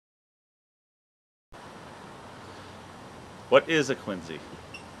What is a Quinzee?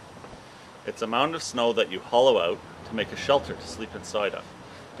 It's a mound of snow that you hollow out to make a shelter to sleep inside of.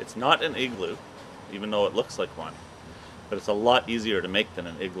 It's not an igloo, even though it looks like one, but it's a lot easier to make than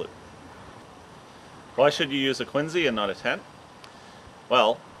an igloo. Why should you use a Quinzee and not a tent?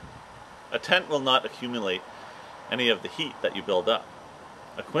 Well, a tent will not accumulate any of the heat that you build up.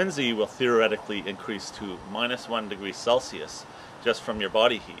 A Quinzee will theoretically increase to -1 degree Celsius just from your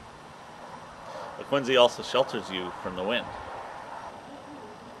body heat. A Quinzee also shelters you from the wind.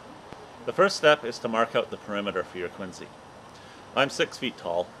 The first step is to mark out the perimeter for your Quinzee. I'm 6 feet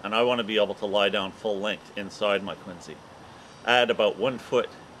tall and I want to be able to lie down full length inside my Quinzee. Add about 1 foot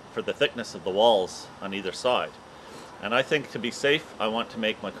for the thickness of the walls on either side. And I think to be safe, I want to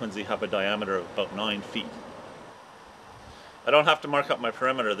make my Quinzee have a diameter of about 9 feet. I don't have to mark up my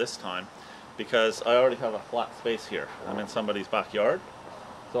perimeter this time because I already have a flat space here. I'm in somebody's backyard.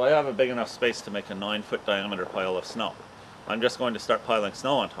 So I have a big enough space to make a 9-foot diameter pile of snow. I'm just going to start piling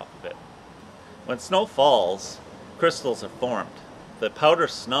snow on top of it. When snow falls, crystals are formed. The powder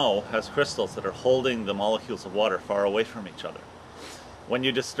snow has crystals that are holding the molecules of water far away from each other. When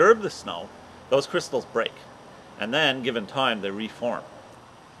you disturb the snow, those crystals break, and then, given time, they reform.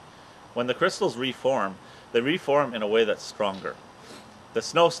 When the crystals reform, they reform in a way that's stronger. The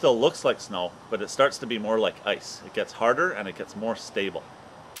snow still looks like snow, but it starts to be more like ice. It gets harder and it gets more stable.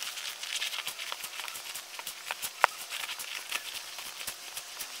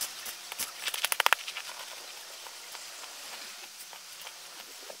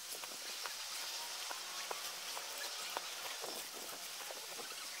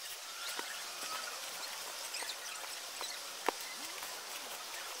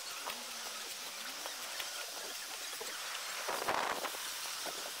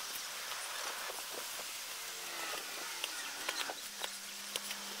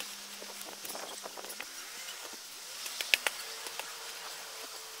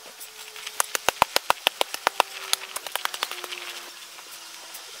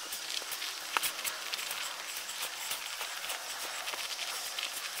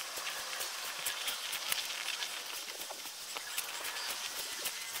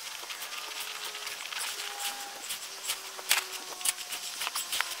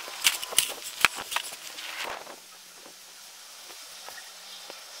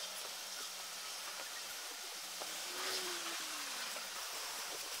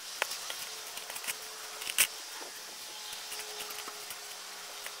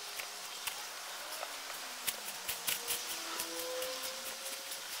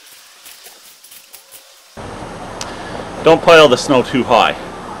 Don't pile the snow too high.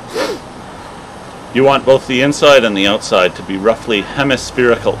 You want both the inside and the outside to be roughly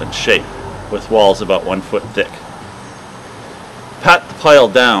hemispherical in shape, with walls about 1 foot thick. Pat the pile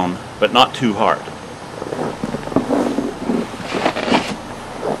down, but not too hard.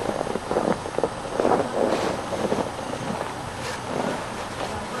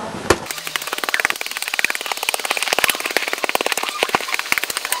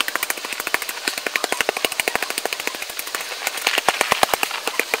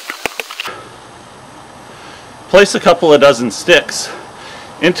 Place a couple of dozen sticks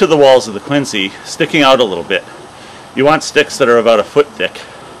into the walls of the Quinzee, sticking out a little bit. You want sticks that are about 1 foot thick.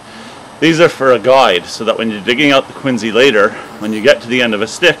 These are for a guide, so that when you're digging out the Quinzee later, when you get to the end of a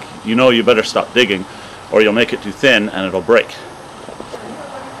stick, you know you better stop digging or you'll make it too thin and it'll break.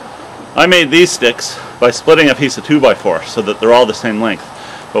 I made these sticks by splitting a piece of 2x4 so that they're all the same length.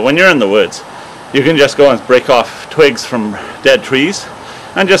 But when you're in the woods, you can just go and break off twigs from dead trees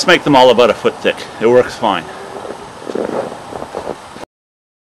and just make them all about 1 foot thick. It works fine.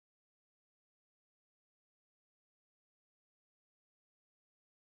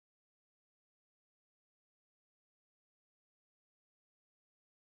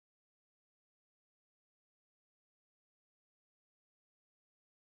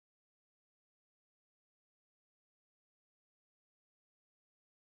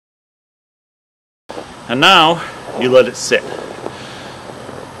 And now you let it sit.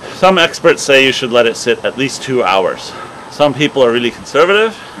 Some experts say you should let it sit at least 2 hours. Some people are really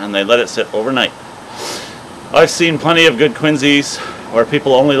conservative and they let it sit overnight. I've seen plenty of good Quinzees where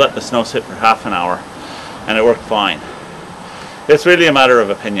people only let the snow sit for half an hour and it worked fine. It's really a matter of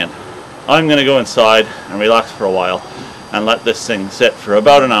opinion. I'm going to go inside and relax for a while and let this thing sit for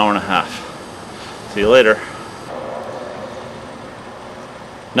about an hour and a half. See you later.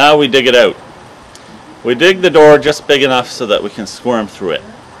 Now we dig it out. We dig the door just big enough so that we can squirm through it.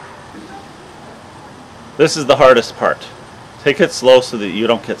 This is the hardest part. Take it slow so that you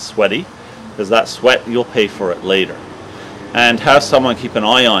don't get sweaty, because that sweat, you'll pay for it later. And have someone keep an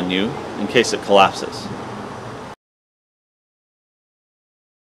eye on you in case it collapses.